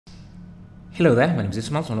Hello there, my name is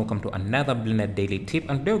Ismail and welcome to another Blender Daily Tip,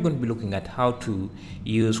 and today we're going to be looking at how to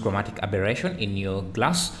use chromatic aberration in your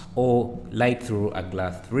glass or light through a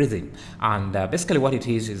glass resin. And basically what it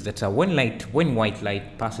is that when white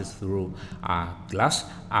light passes through glass,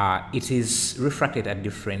 it is refracted at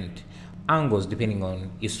different angles depending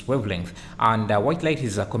on its wavelength. And white light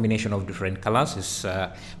is a combination of different colors. It's,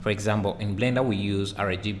 for example, in Blender we use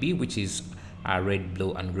RGB, which is red,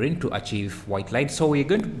 blue and green to achieve white light. So we're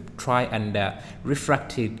going to try and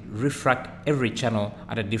refract every channel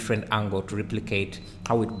at a different angle to replicate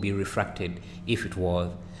how it would be refracted if it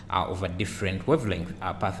was of a different wavelength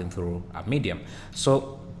passing through a medium.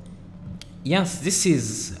 So yes, this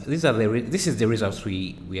is the results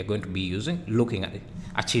we are going to be looking at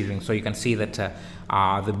achieving. So you can see that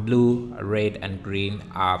the blue, red and green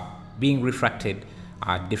are being refracted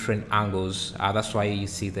different angles. That's why you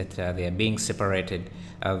see that they are being separated.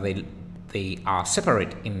 They are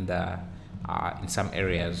separate in the in some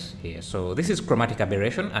areas here. So this is chromatic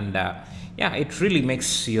aberration, and yeah, it really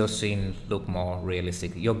makes your scene look more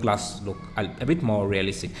realistic, your glass look a bit more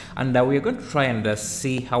realistic. And we are going to try and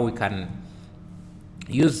see how we can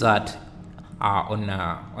use that on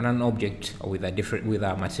an object with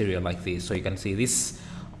a material like this. So you can see this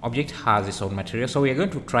object has its own material, so we are going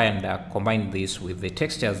to try and combine this with the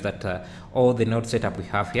textures that all the node setup we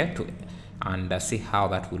have here and see how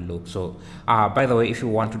that will look. So by the way, if you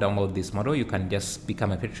want to download this model, you can just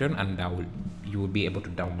become a patron and you will be able to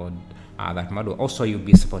download that model. Also, you'll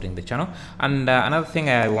be supporting the channel. And another thing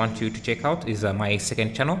I want you to check out is my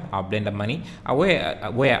second channel, Blender Money,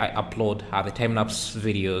 where I upload the time-lapse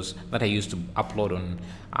videos that I used to upload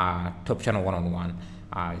on Top Channel 101.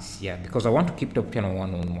 Yeah, because I want to keep Top Channel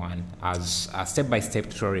 101 as a step-by-step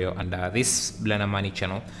tutorial, and this Blender Money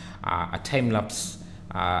channel, a time-lapse,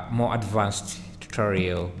 more advanced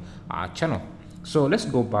tutorial channel. So let's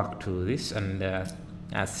go back to this and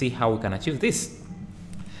see how we can achieve this.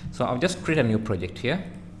 So I'll just create a new project here,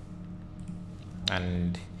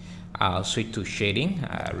 and I'll switch to shading,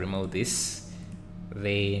 remove this.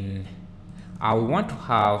 Then I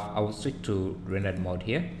will switch to rendered mode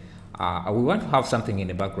here. We want to have something in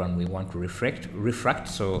the background we want to refract.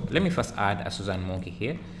 So let me first add a Suzanne monkey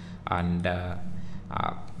here, and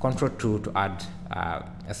Ctrl 2 to add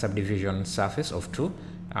a subdivision surface of 2,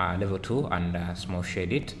 level 2, and small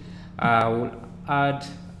shade it. We'll add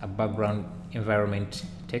a background environment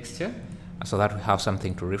texture so that we have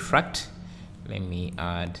something to refract. Let me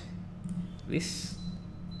add this.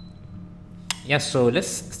 Yes, so let's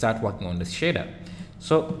start working on the shader.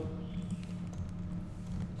 So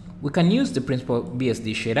we can use the principal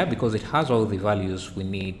BSD shader because it has all the values we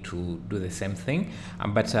need to do the same thing.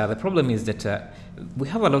 But the problem is that we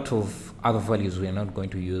have a lot of other values we are not going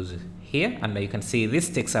to use here, and you can see this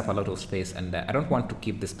takes up a lot of space, and I don't want to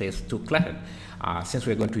keep the space too cluttered since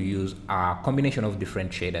we're going to use a combination of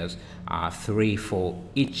different shaders, 3 for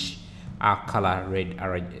each color,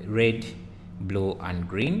 red, blue and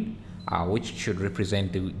green, which should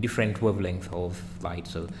represent the different wavelength of light,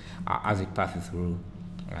 so as it passes through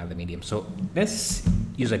the medium. So let's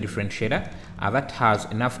use a different shader that has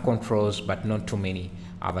enough controls but not too many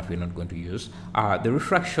that we're not going to use. The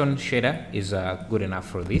refraction shader is good enough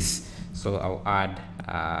for this, so I'll add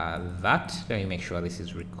that. Let me make sure this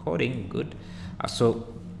is recording good. So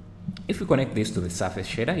if we connect this to the surface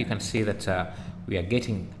shader, you can see that we are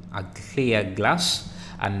getting a clear glass,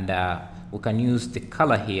 and we can use the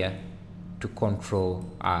color here to control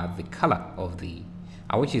the color of the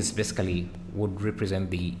which is basically would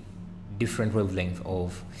represent the different wavelength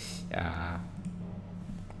of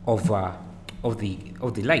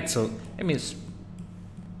the light. So let me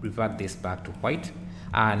revert this back to white,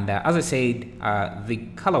 and as I said, the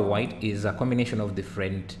color white is a combination of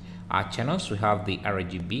different channels. We have the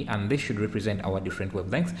RGB, and this should represent our different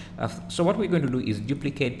wavelengths. So what we're going to do is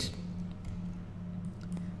duplicate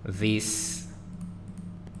this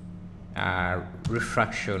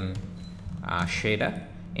refraction shader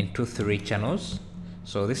into 3 channels.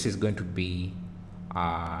 So this is going to be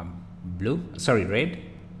red,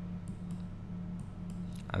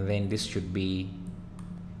 and then this should be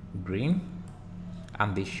green,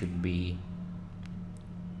 and this should be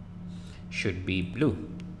blue.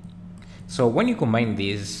 So when you combine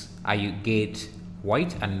these, you get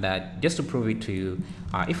white. And just to prove it to you,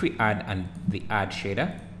 if we add the add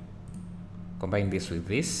shader, combine this with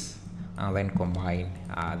this, and then combine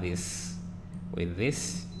this with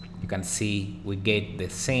this, you can see we get the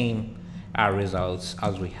same results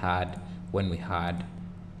as we had when we had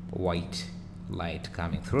white light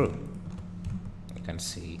coming through. You can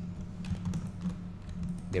see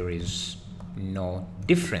there is no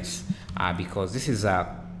difference because this is a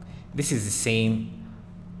this is the same.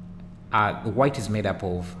 The white is made up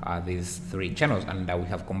of these three channels, and we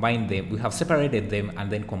have combined them, we have separated them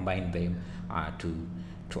and then combined them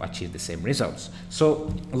to achieve the same results.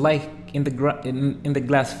 So like in the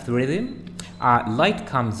glass rhythm, light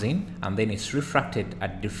comes in and then it's refracted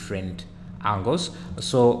at different angles.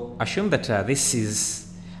 So assume that this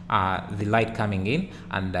is the light coming in,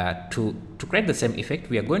 and to create the same effect,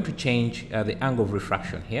 we are going to change the angle of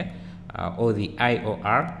refraction here, or the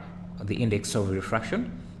IOR, the index of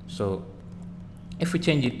refraction. So if we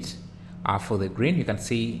change it for the green, you can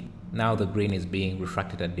see now the green is being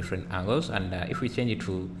refracted at different angles, and if we change it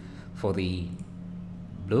for the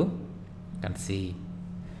blue, you can see.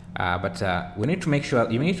 But we need to make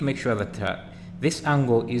sure, you need to make sure that this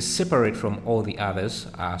angle is separate from all the others.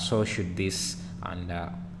 So should this and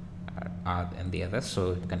the others.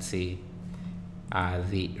 So you can see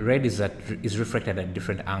the red is refracted at a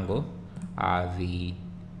different angle. The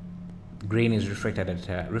green is refracted at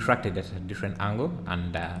a different angle,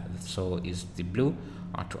 and so is the blue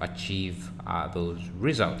to achieve those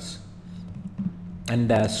results.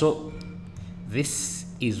 And so this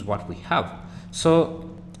is what we have. So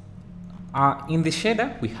in the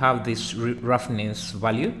shader we have this roughness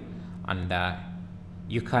value, and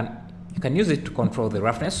you can use it to control the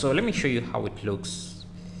roughness. So let me show you how it looks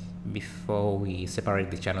before we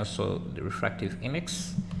separate the channels. So the refractive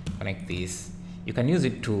index, connect this. You can use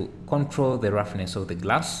it to control the roughness of the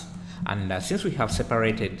glass, and since we have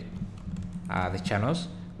separated the channels,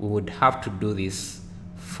 we would have to do this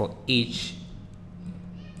for each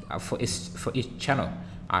channel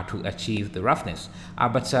to achieve the roughness.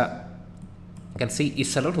 But you can see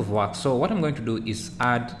it's a lot of work. So what I'm going to do is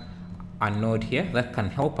add a node here that can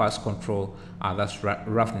help us control that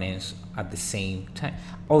roughness at the same time,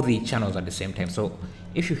 all the channels at the same time. So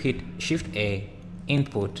if you hit Shift A,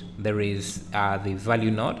 input, there is the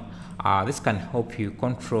value node. This can help you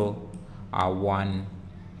control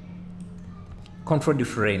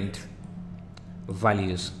different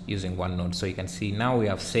values using one node. So you can see now we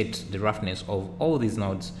have set the roughness of all these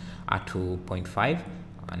nodes to 0.5,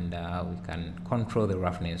 and we can control the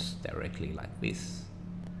roughness directly like this,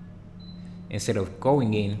 instead of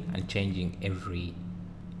going in and changing every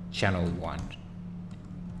channel we want.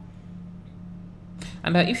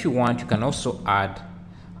 And if you want, you can also add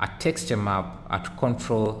a texture map to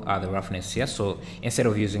control the roughness here. So instead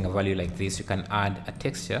of using a value like this, you can add a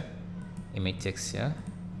texture, image texture.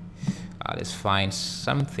 Let's find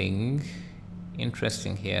something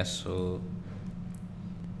interesting here. So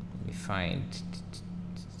let me find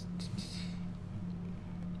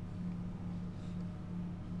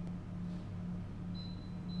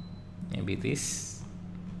maybe this.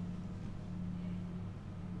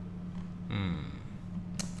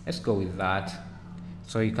 Let's go with that.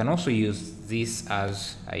 So you can also use this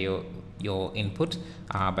as your input,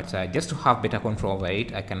 but just to have better control over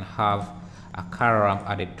it, I can have a color ramp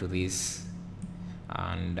added to this,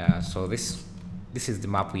 and so this is the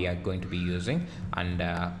map we are going to be using, and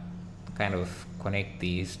kind of connect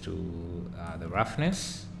these to the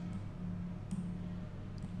roughness.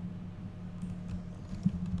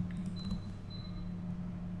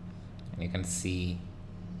 And you can see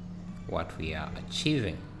what we are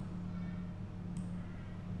achieving.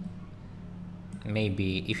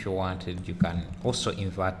 Maybe if you wanted, you can also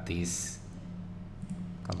invert this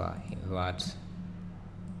color, invert.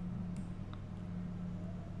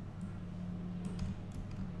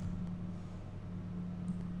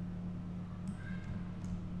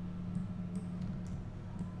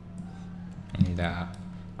 And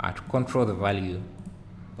to control the value,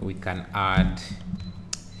 we can add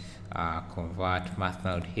convert math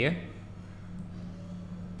node here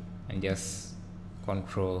and just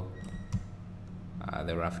control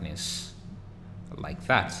the roughness like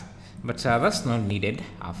that. But that's not needed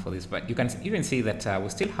for this, but you can even see that we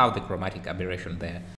still have the chromatic aberration there.